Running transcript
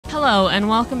Hello and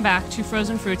welcome back to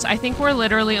Frozen Fruits. I think we're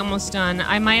literally almost done.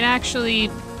 I might actually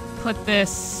put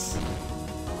this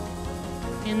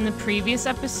in the previous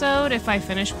episode if I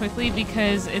finish quickly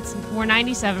because we're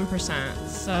 97%,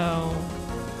 so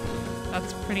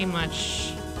that's pretty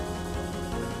much...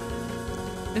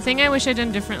 The thing I wish I'd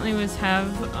done differently was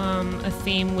have a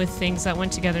theme with things that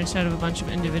went together instead of a bunch of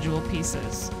individual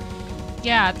pieces.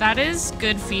 Yeah, that is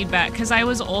good feedback, because I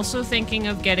was also thinking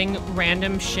of getting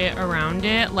random shit around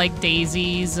it, like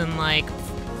daisies and like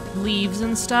leaves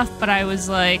and stuff, but I was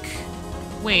like,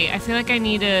 wait, I feel like we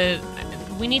need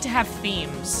to have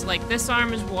themes. Like this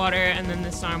arm is water, and then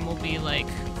this arm will be like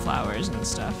flowers and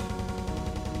stuff.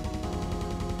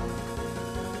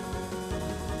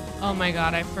 Oh my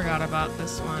god, I forgot about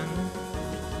this one.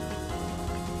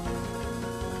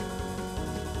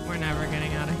 We're never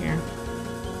getting out of here.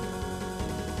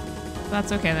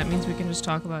 That's okay, that means we can just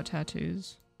talk about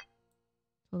tattoos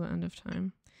till the end of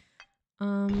time.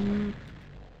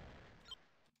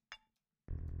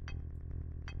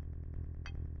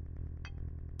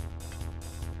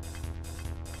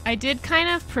 I did kind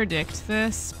of predict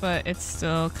this, but it's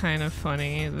still kind of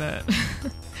funny that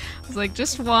I was like,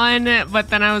 just one, but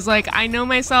then I was like, I know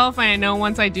myself, I know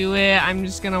once I do it, I'm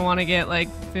just gonna want to get like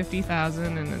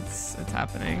 50,000, and it's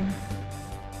happening.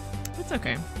 It's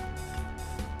okay.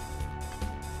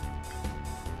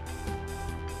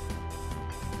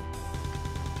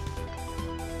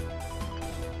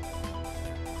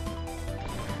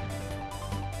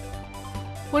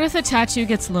 What if the tattoo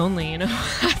gets lonely, you know?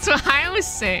 That's what I was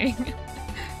saying.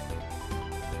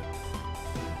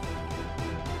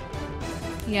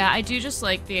 Yeah, I do just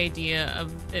like the idea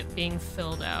of it being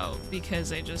filled out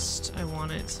because I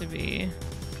want it to be...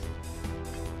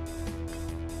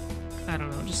 I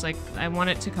don't know, just like, I want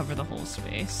it to cover the whole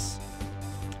space.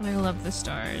 And I love the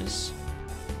stars.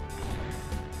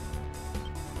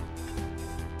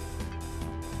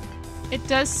 It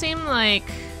does seem like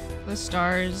the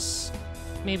stars...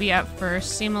 maybe at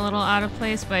first seem a little out of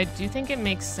place, but I do think it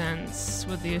makes sense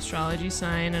with the astrology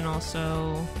sign, and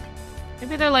also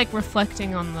maybe they're like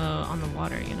reflecting on the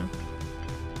water, you know.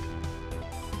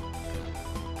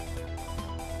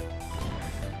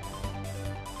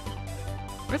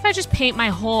 What if I just paint my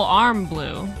whole arm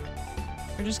blue?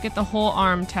 Or just get the whole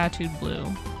arm tattooed blue?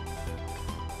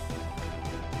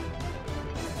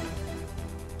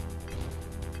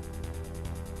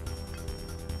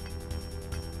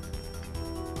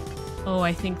 Oh,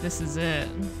 I think this is it.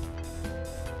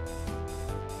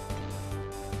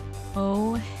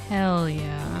 Oh, hell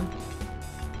yeah.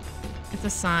 It's a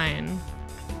sign.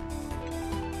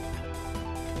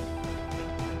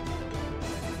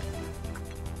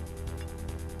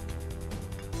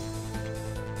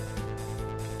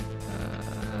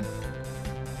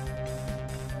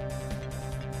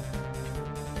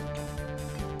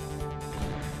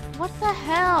 What the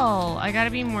hell? I gotta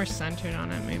be more centered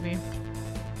on it, maybe.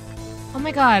 Oh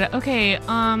my god, okay,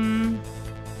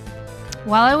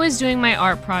 while I was doing my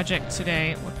art project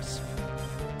today, whoops,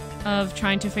 of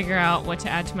trying to figure out what to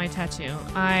add to my tattoo,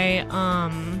 I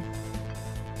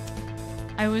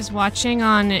was watching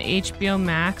on HBO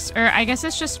Max, or I guess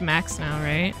it's just Max now,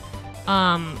 right?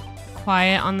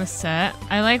 Quiet on the Set.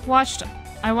 I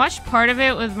watched part of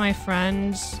it with my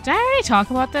friend. Did I already talk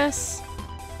about this?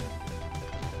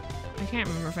 I can't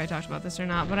remember if I talked about this or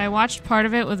not, but I watched part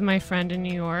of it with my friend in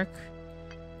New York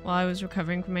while I was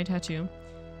recovering from my tattoo.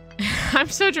 I'm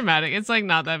so dramatic. It's like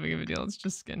not that big of a deal. It's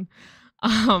just skin.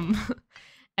 And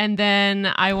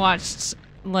then I watched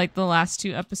like the last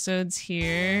 2 episodes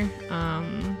here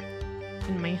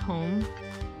in my home.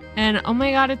 And oh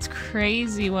my god, it's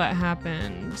crazy what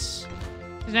happened.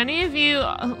 Did any of you,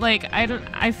 like,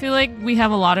 I feel like we have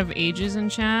a lot of ages in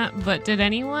chat, but did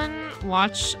anyone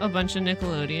watch a bunch of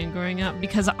Nickelodeon growing up?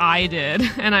 Because I did,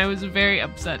 and I was very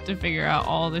upset to figure out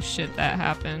all the shit that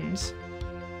happened.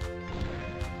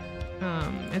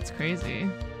 It's crazy.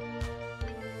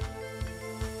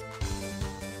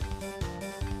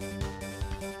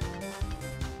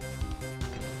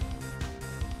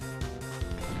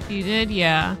 You did?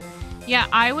 Yeah. Yeah,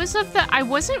 I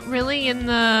wasn't really in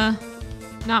the...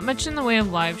 Not much in the way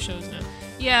of live shows, no.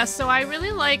 Yeah, so I really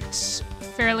liked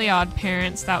Fairly Odd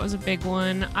Parents. That was a big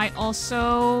one. I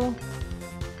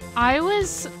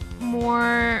was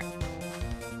more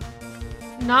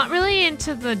not really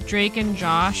into the Drake and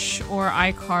Josh or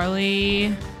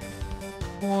iCarly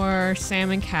or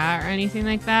Sam and Cat or anything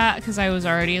like that because I was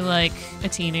already like a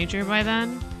teenager by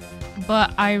then.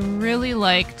 But I really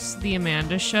liked the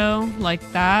Amanda Show. Like,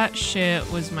 that shit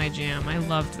was my jam. I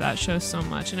loved that show so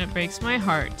much, and it breaks my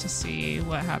heart to see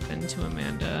what happened to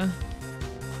Amanda.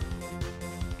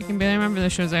 I can barely remember the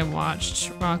shows I watched.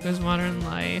 Rocko's Modern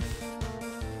Life.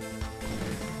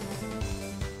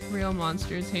 Real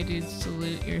Monsters. Hey dudes,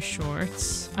 salute your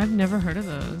shorts. I've never heard of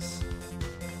those.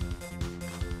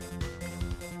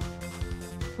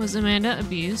 Was Amanda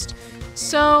abused?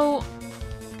 So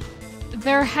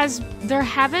there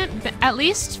haven't been, at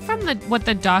least from what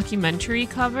the documentary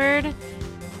covered,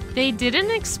 they didn't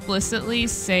explicitly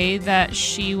say that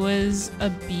she was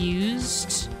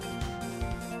abused.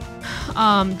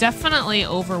 Definitely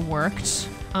overworked.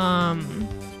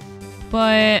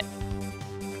 But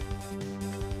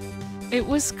it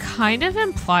was kind of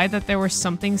implied that there was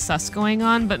something sus going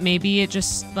on, but maybe it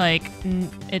just, like,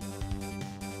 it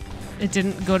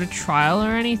didn't go to trial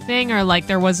or anything, or, like,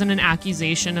 there wasn't an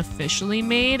accusation officially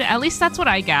made. At least that's what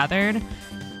I gathered.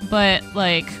 But,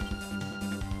 like,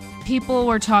 people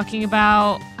were talking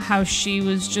about how she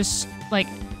was just, like,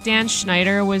 Dan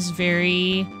Schneider was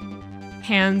very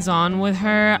hands-on with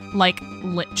her, like,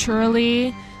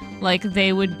 literally. Like,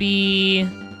 they would be,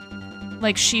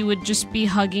 like, she would just be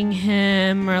hugging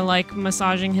him or, like,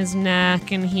 massaging his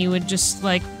neck, and he would just,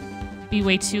 like, be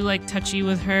way too, like, touchy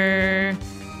with her.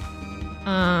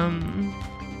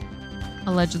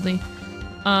 Allegedly.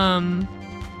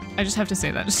 I just have to say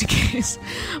that just in case.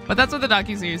 But that's what the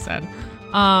docuseries said.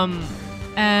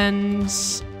 And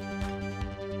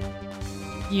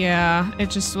yeah, it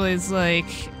just was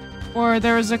like, or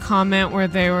there was a comment where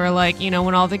they were like, you know,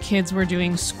 when all the kids were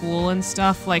doing school and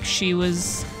stuff, like she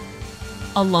was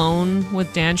alone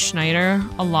with Dan Schneider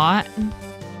a lot.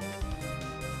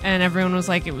 And everyone was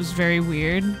like, it was very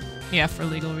weird. Yeah, for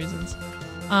legal reasons.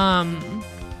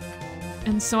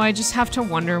 And so I just have to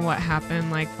wonder what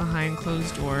happened, like, behind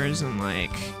closed doors, and, like,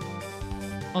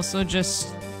 also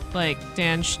just, like,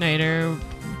 Dan Schneider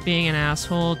being an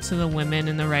asshole to the women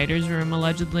in the writer's room,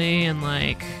 allegedly, and,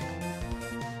 like,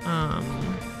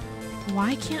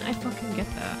 why can't I fucking get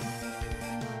that?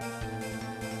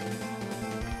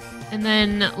 And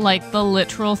then, like, the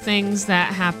literal things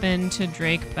that happened to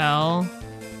Drake Bell.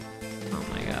 Oh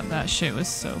my god, that shit was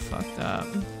so fucked up.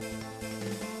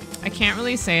 I can't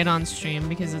really say it on stream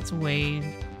because it's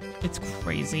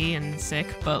crazy and sick,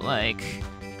 but like,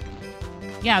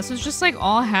 yeah, so it's just like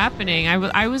all happening.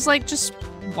 I was like just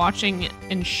watching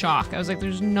in shock. I was like,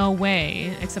 there's no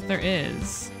way, except there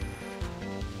is.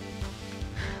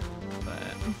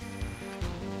 But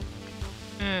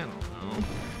I don't know.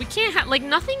 We can't have, like,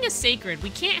 nothing is sacred.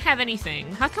 We can't have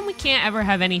anything. How come we can't ever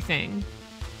have anything?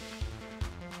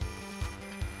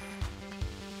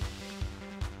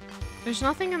 There's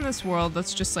nothing in this world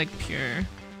that's just, like, pure.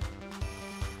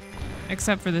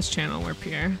 Except for this channel, we're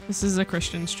pure. This is a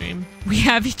Christian stream. We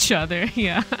have each other,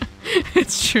 yeah.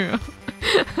 It's true.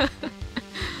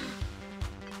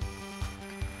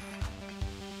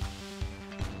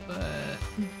 But...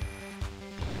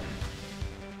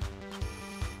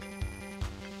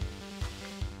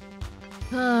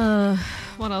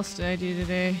 what else did I do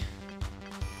today?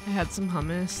 I had some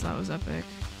hummus. That was epic.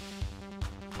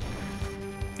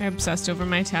 I obsessed over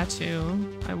my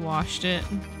tattoo. I washed it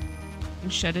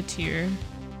and shed a tear.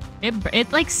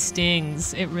 It like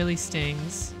stings. It really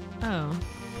stings. Oh.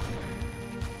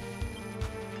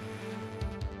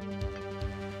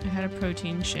 I had a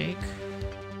protein shake.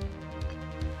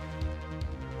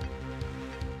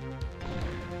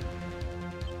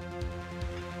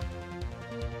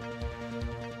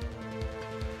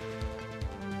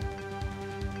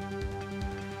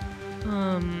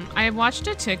 I watched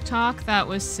a TikTok that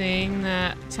was saying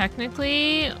that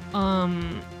technically,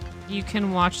 you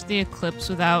can watch the eclipse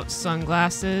without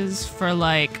sunglasses for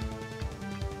like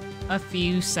a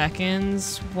few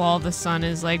seconds while the sun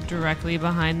is like directly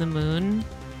behind the moon.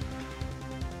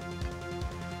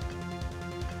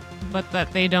 But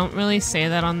that they don't really say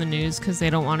that on the news because they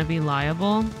don't want to be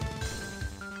liable.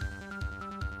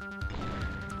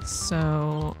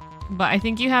 So, but I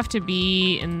think you have to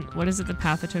be in, what is it, the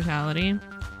path of totality?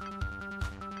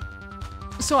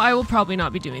 So I will probably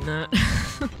not be doing that.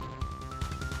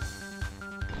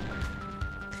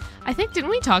 I think,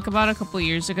 didn't we talk about a couple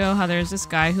years ago how there's this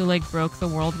guy who like broke the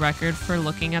world record for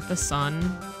looking at the sun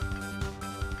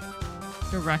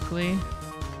directly?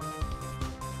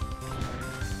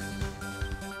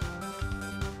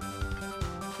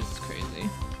 It's crazy.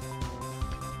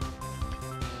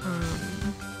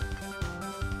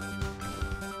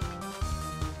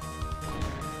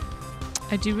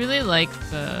 I do really like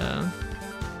the...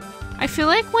 I feel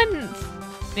like when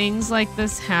things like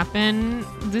this happen,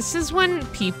 this is when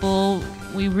people,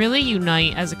 we really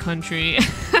unite as a country.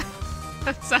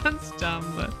 That sounds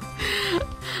dumb, but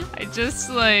I just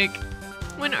like,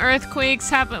 when earthquakes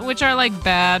happen, which are like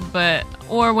bad, but,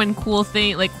 Or when cool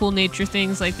nature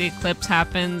things like the eclipse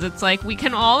happens, it's like we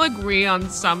can all agree on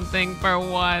something for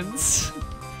once.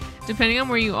 Depending on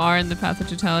where you are in the path of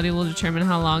totality will determine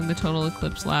how long the total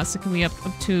eclipse lasts. It can be up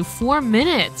to 4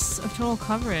 minutes of total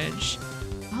coverage.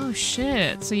 Oh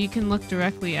shit, so you can look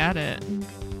directly at it.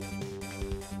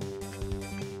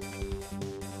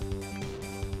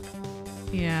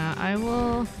 Yeah, I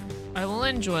will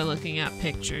enjoy looking at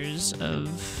pictures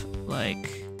of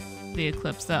like the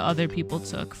eclipse that other people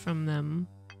took from them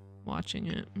watching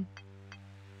it.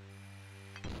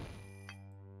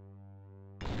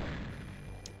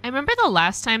 I remember the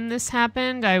last time this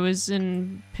happened, I was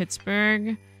in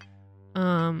Pittsburgh,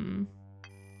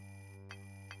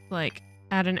 like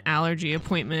at an allergy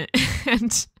appointment,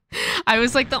 and I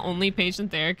was like the only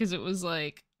patient there because it was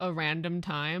like a random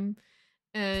time.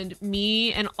 And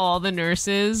me and all the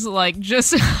nurses like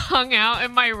just hung out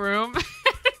in my room and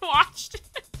watched it.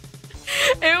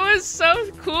 It was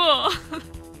so cool.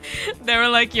 They were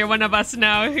like, "You're one of us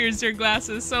now. Here's your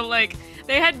glasses." So like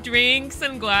they had drinks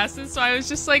and glasses. So I was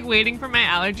just like waiting for my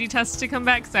allergy test to come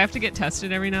back because I have to get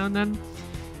tested every now and then.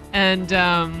 And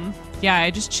yeah, I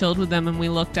just chilled with them and we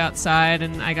looked outside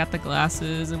and I got the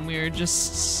glasses and we were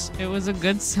just, it was a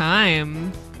good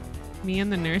time. Me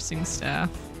and the nursing staff.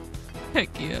 Heck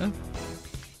yeah.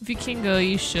 If you can go,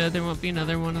 you should. There won't be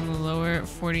another one in the lower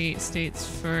 48 states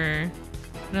for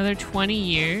another 20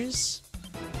 years.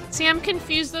 See, I'm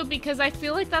confused though because I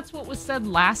feel like that's what was said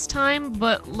last time,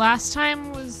 but last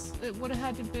time was, it would have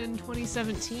had to have been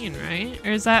 2017, right?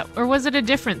 Or is that, or was it a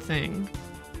different thing?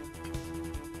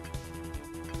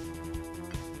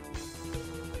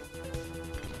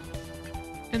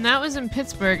 And that was in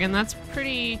Pittsburgh, and that's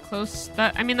pretty close.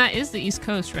 That, I mean, that is the East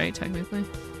Coast, right? Technically.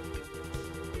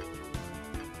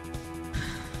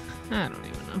 I don't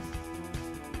even know.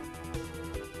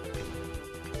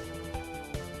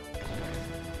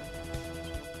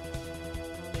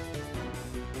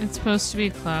 It's supposed to be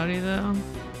cloudy, though.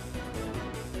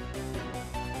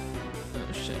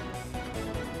 Oh, shit.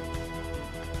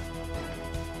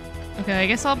 Okay, I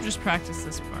guess I'll just practice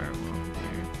this part while I'm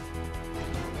here.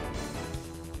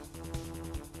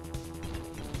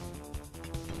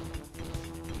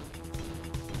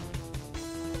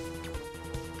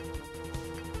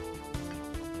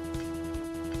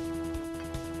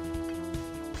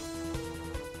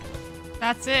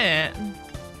 That's it.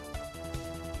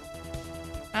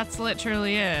 That's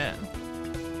literally it.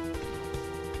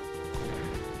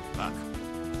 Fuck.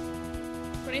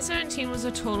 2017 was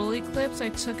a total eclipse. I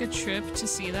took a trip to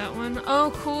see that one.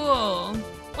 Oh, cool.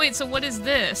 Wait, so what is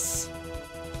this?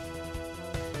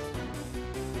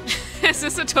 Is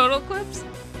this a total eclipse?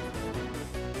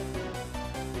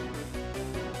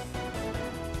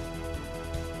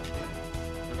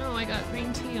 Oh no, I got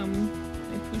green tea on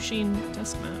my Pusheen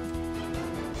desk mat.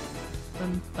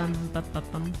 Bum, bum, bum, bum,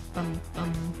 bum, bum,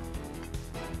 bum.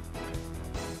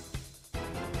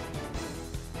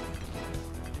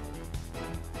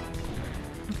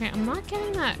 Okay, I'm not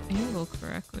getting that angle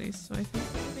correctly, so I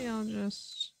think maybe I'll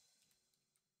just...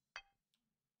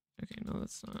 Okay, no,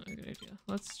 that's not a good idea.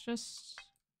 Let's just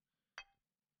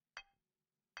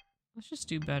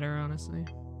do better, honestly.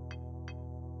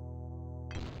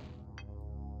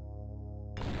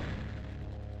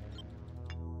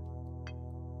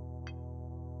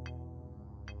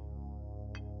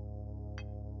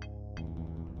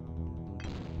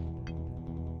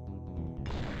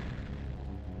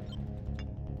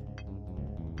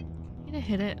 To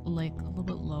hit it like a little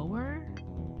bit lower.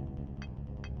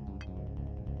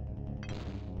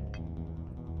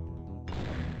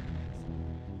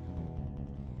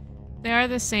 They are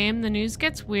the same. The news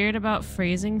gets weird about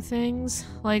phrasing things.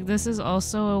 Like this is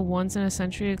also a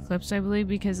once-in-a-century eclipse, I believe,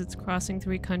 because it's crossing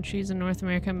 3 countries in North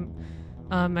America,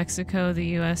 Mexico, the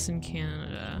US, and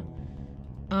Canada.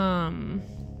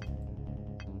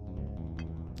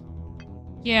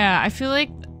 Yeah, I feel like,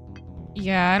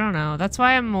 yeah, I don't know. That's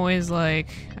why I'm always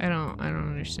like, I don't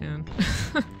understand.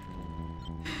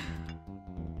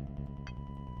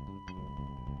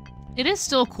 It is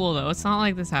still cool though. It's not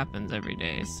like this happens every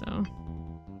day, so.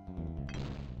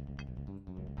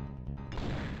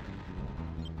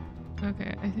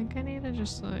 Okay, I think I need to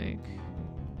just like...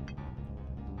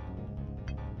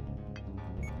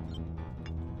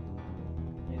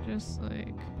 just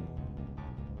like...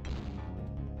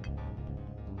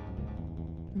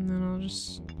 And then I'll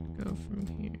just go from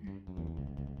here.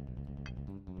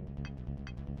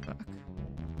 Fuck.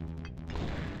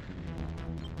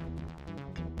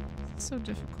 It's so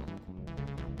difficult.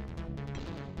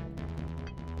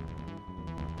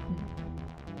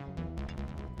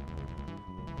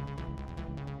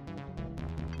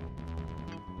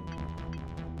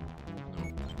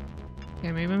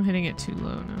 Maybe I'm hitting it too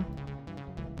low now.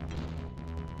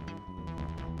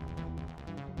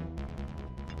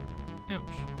 Ouch.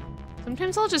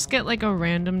 Sometimes I'll just get like a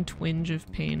random twinge of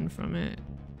pain from it.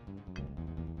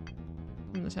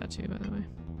 From the tattoo, by the way.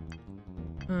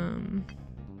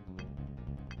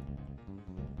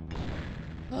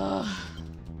 Ugh.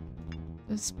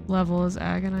 This level is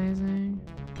agonizing.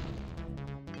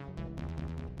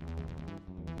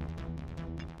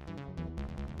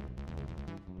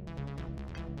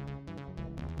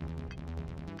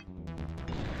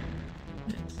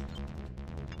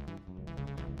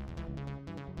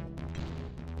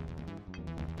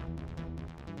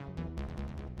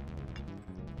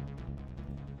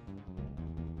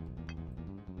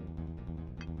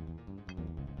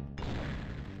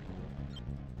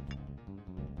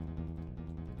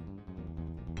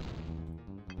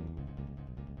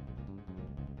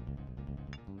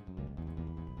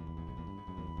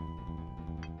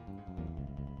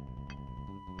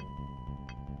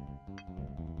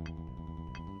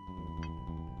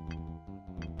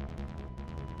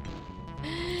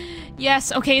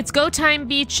 Yes, okay, it's go time,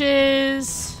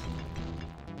 beaches.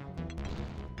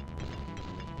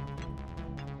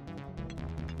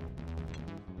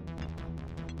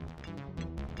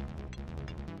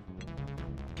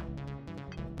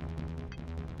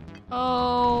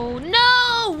 Oh,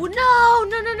 no! No!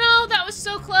 No, no, no! That was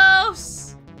so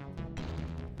close!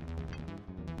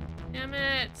 Damn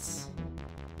it.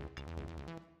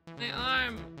 My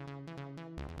arm.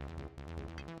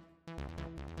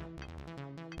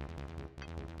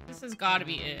 This has got to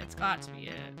be it. It's got to be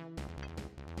it.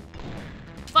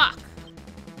 Fuck!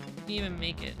 Didn't even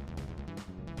make it.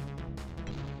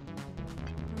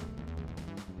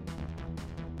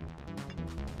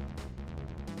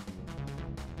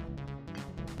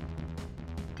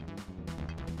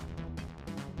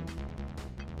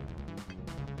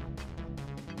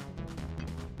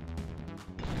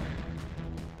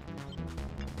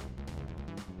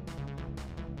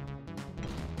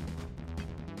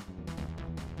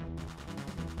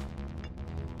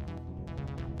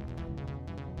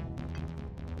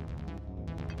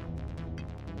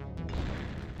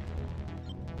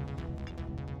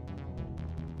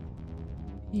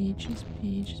 Peaches,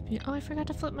 peaches, peaches. Oh, I forgot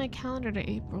to flip my calendar to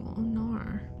April. Oh,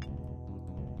 nar.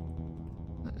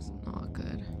 That is not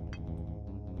good.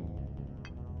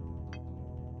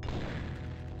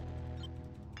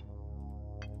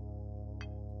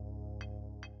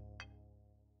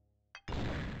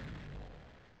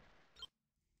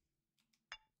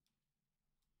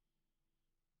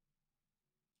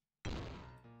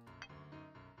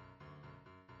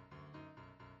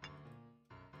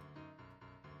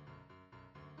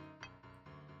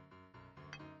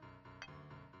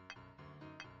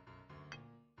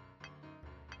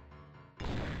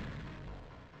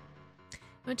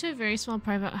 Went to a very small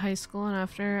private high school, and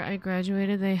after I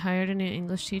graduated, they hired a new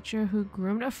English teacher who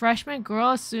groomed a freshman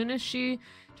girl. As soon as she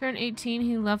turned 18,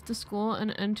 he left the school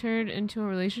and entered into a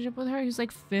relationship with her. He was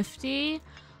like 50.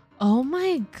 Oh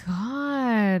my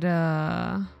god.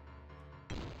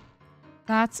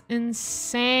 That's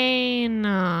insane.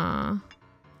 Ugh.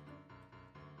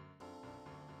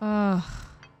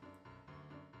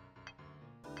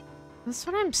 That's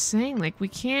what I'm saying. Like, we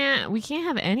can't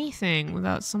have anything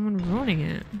without someone ruining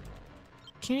it.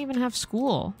 Can't even have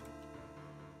school.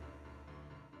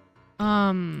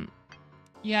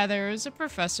 Yeah, there was a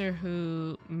professor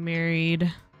who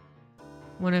married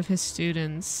one of his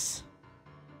students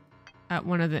at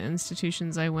one of the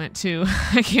institutions I went to.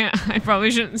 I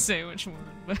probably shouldn't say which one,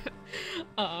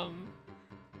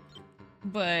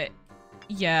 but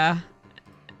yeah,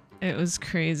 it was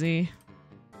crazy.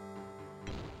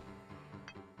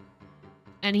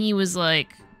 And he was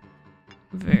like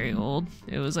very old.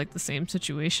 It was like the same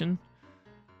situation.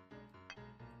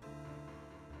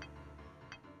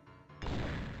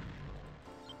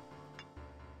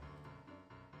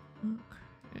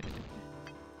 Okay.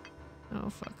 Oh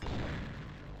fuck.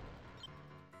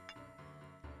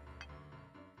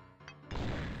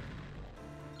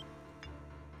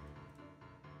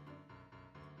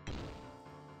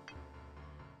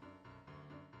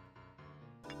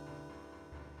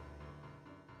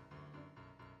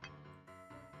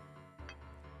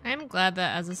 I'm glad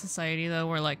that as a society though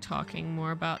we're like talking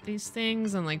more about these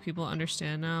things and like people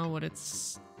understand now what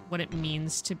it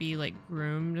means to be like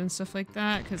groomed and stuff like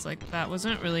that, because like that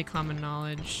wasn't really common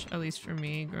knowledge, at least for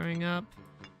me growing up.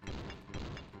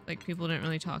 Like people didn't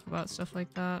really talk about stuff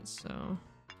like that, so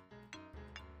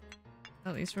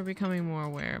at least we're becoming more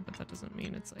aware, but that doesn't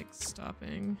mean it's like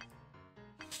stopping.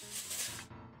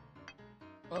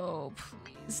 Oh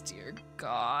please, dear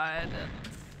God.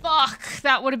 Fuck,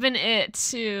 that would have been it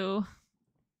too.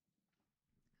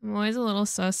 I'm always a little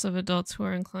sus of adults who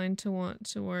are inclined to want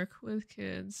to work with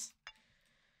kids.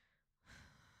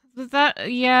 But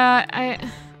that, yeah,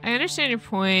 I understand your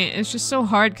point. It's just so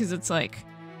hard because it's like,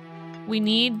 we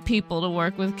need people to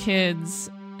work with kids,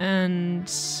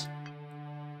 and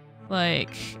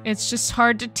like, it's just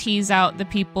hard to tease out the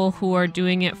people who are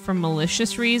doing it for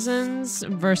malicious reasons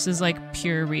versus like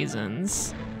pure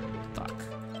reasons. Fuck.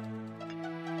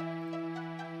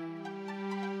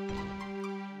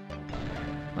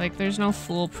 Like, there's no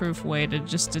foolproof way to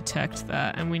just detect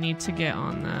that, and we need to get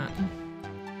on that.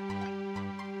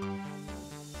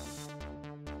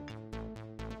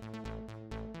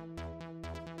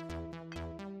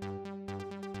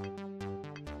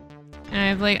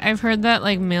 And I've heard that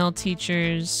like male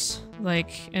teachers,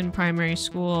 like in primary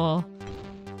school,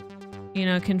 you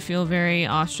know, can feel very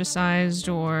ostracized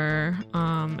or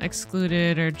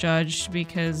excluded or judged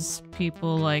because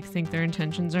people like think their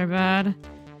intentions are bad.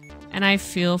 And I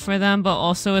feel for them, but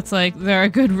also it's like there are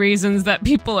good reasons that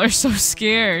people are so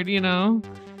scared, you know?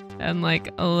 And like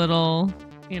a little,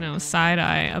 you know, side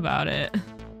eye about it.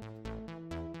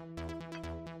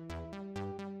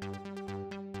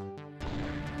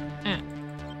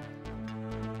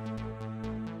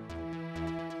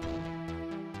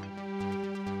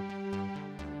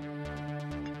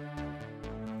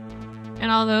 And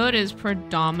although it is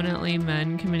predominantly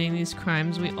men committing these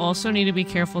crimes, we also need to be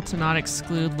careful to not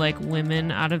exclude like women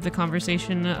out of the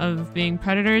conversation of being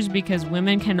predators, because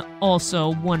women can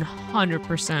also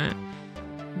 100%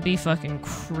 be fucking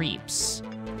creeps.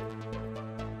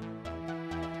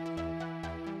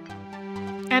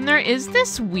 And there is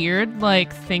this weird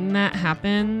like thing that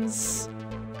happens,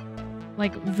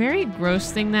 like very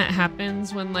gross thing that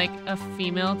happens when like a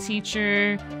female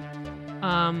teacher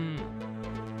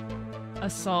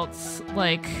assaults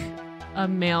like a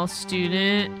male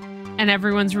student, and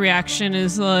everyone's reaction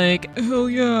is like, hell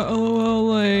yeah, lol,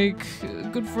 like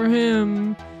good for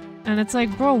him. And it's like,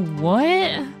 bro,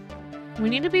 what? We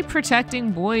need to be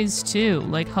protecting boys too.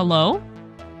 Like, hello?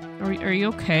 Are you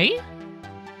okay?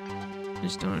 I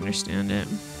just don't understand it.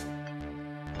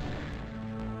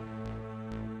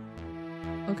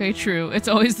 Okay, true. It's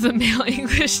always the male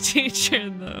English teacher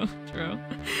though. True.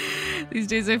 These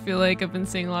days I feel like I've been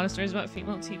seeing a lot of stories about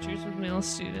female teachers with male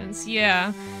students.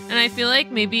 Yeah, and I feel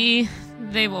like maybe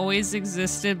they've always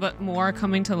existed, but more are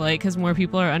coming to light because more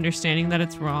people are understanding that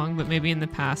it's wrong, but maybe in the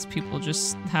past people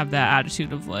just have that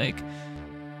attitude of like,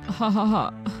 ha ha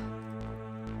ha.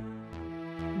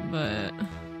 But...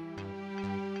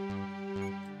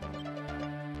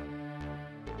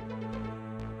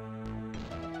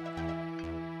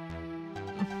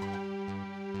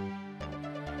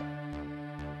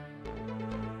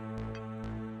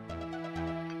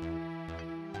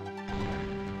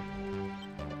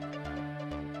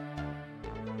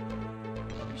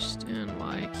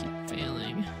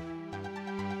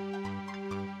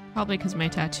 Probably because my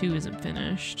tattoo isn't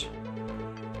finished.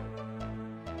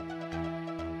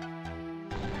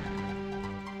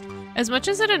 As much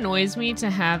as it annoys me to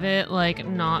have it, like,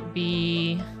 not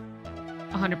be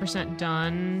 100%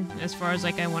 done, as far as,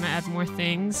 like, I want to add more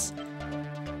things,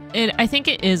 I think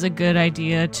it is a good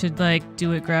idea to, like,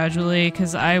 do it gradually,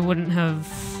 because I wouldn't have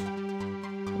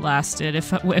lasted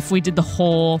if we did the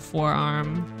whole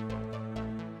forearm.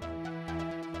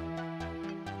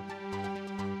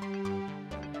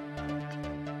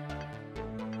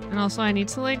 And also I need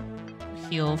to like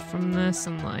heal from this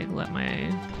and like let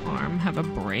my arm have a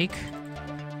break.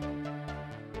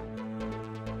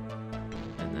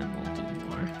 And then we'll do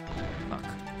more. Fuck.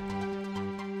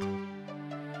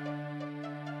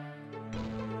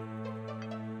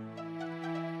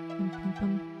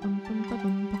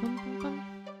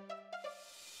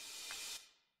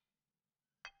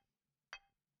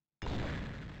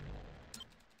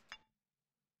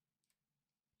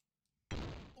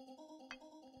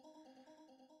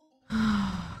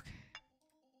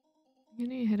 I'm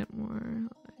gonna hit it more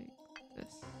like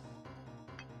this.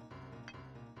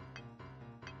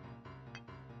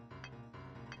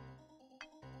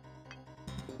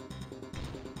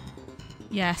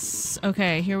 Yes.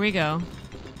 Okay, here we go.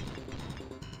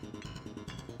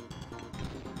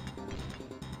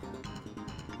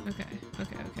 Okay.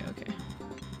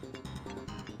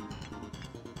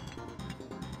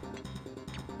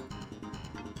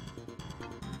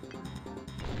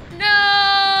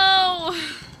 No!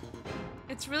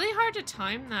 It's really hard to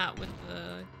time that with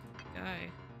the guy.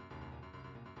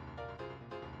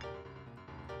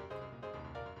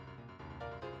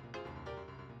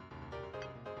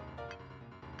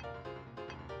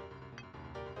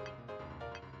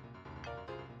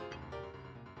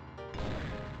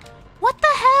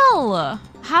 hell?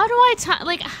 How do I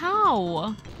like,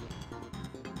 how?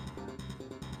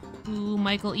 Ooh,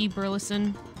 Michael E.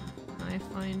 Burleson. I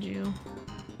find you.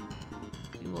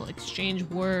 We will exchange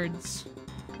words.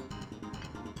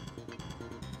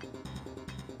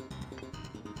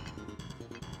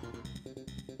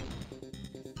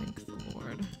 Thank the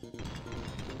Lord.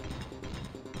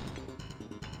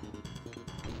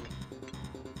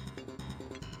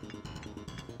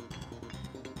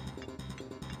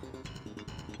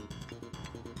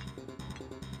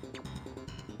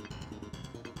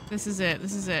 This is it.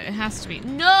 This is it. It has to be.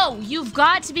 No! You've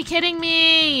got to be kidding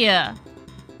me! It's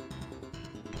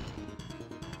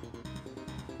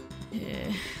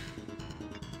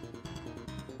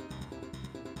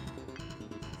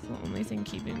the only thing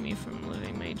keeping me from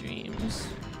living my dreams.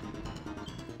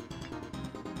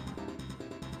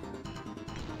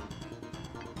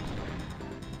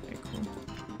 Okay, cool.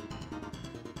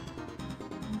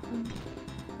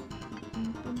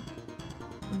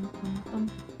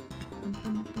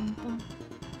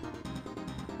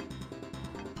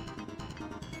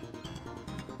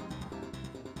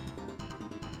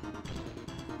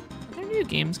 Are there new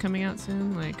games coming out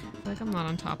soon? Like, I feel like I'm not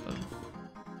on top of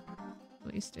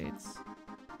release dates.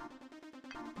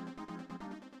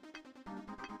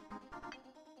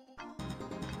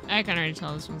 I can already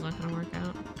tell this one's not gonna work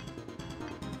out.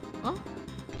 Well,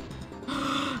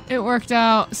 it worked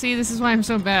out. See, this is why I'm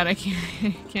so bad. I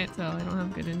can't tell. I don't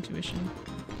have good intuition.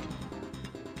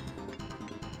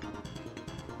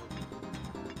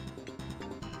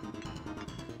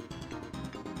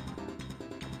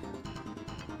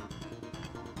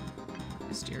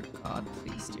 Please, dear God,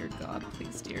 please, dear God,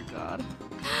 please, dear God.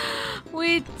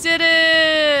 We did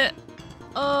it!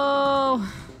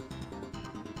 Oh.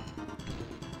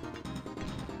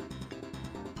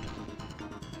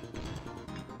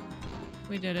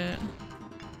 We did it.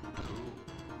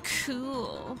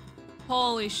 Cool.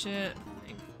 Holy shit.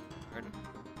 Thank God.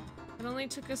 It only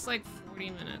took us like 40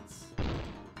 minutes.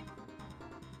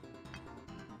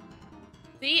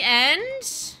 The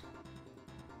end?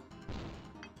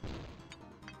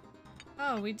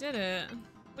 Oh, we did it.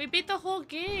 We beat the whole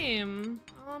game.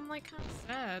 Oh, I'm like kind of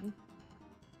sad.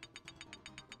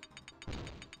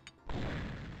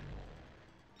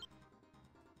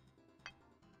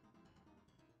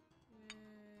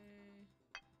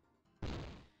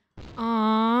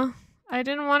 Aw, I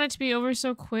didn't want it to be over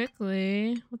so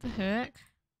quickly. What the heck?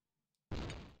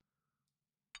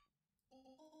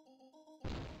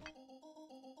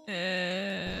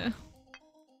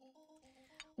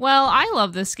 Well, I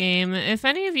love this game. If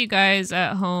any of you guys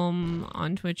at home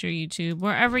on Twitch or YouTube,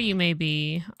 wherever you may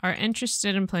be, are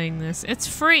interested in playing this, it's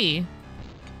free.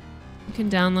 You can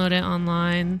download it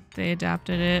online. They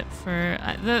adapted it for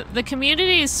the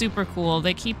community is super cool.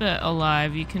 They keep it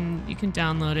alive. You can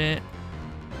download it.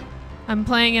 I'm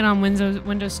playing it on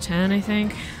Windows 10, I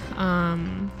think.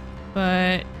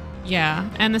 But yeah,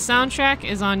 and the soundtrack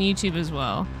is on YouTube as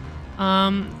well.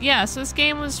 Yeah, so this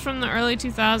game was from the early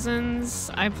 2000s.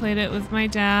 I played it with my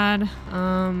dad.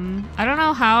 I don't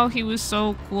know how he was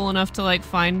so cool enough to like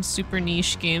find super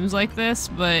niche games like this,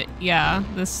 but yeah,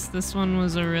 this one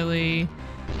was a really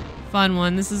fun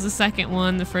one. This is the second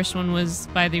one. The first one was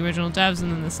by the original devs,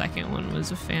 and then the second one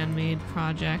was a fan-made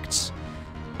project.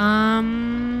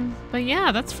 But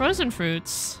yeah, that's Frozen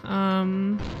Fruits.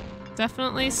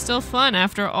 Definitely still fun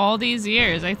after all these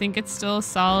years. I think it's still a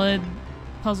solid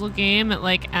puzzle game. It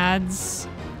like adds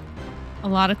a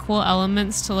lot of cool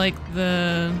elements to like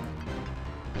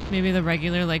maybe the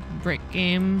regular like brick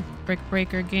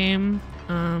breaker game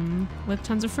with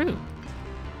tons of fruit.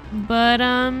 But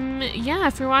yeah,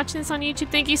 if you're watching this on YouTube,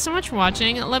 thank you so much for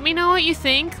watching. Let me know what you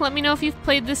think. Let me know if you've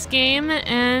played this game,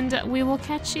 and we will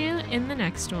catch you in the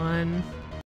next one.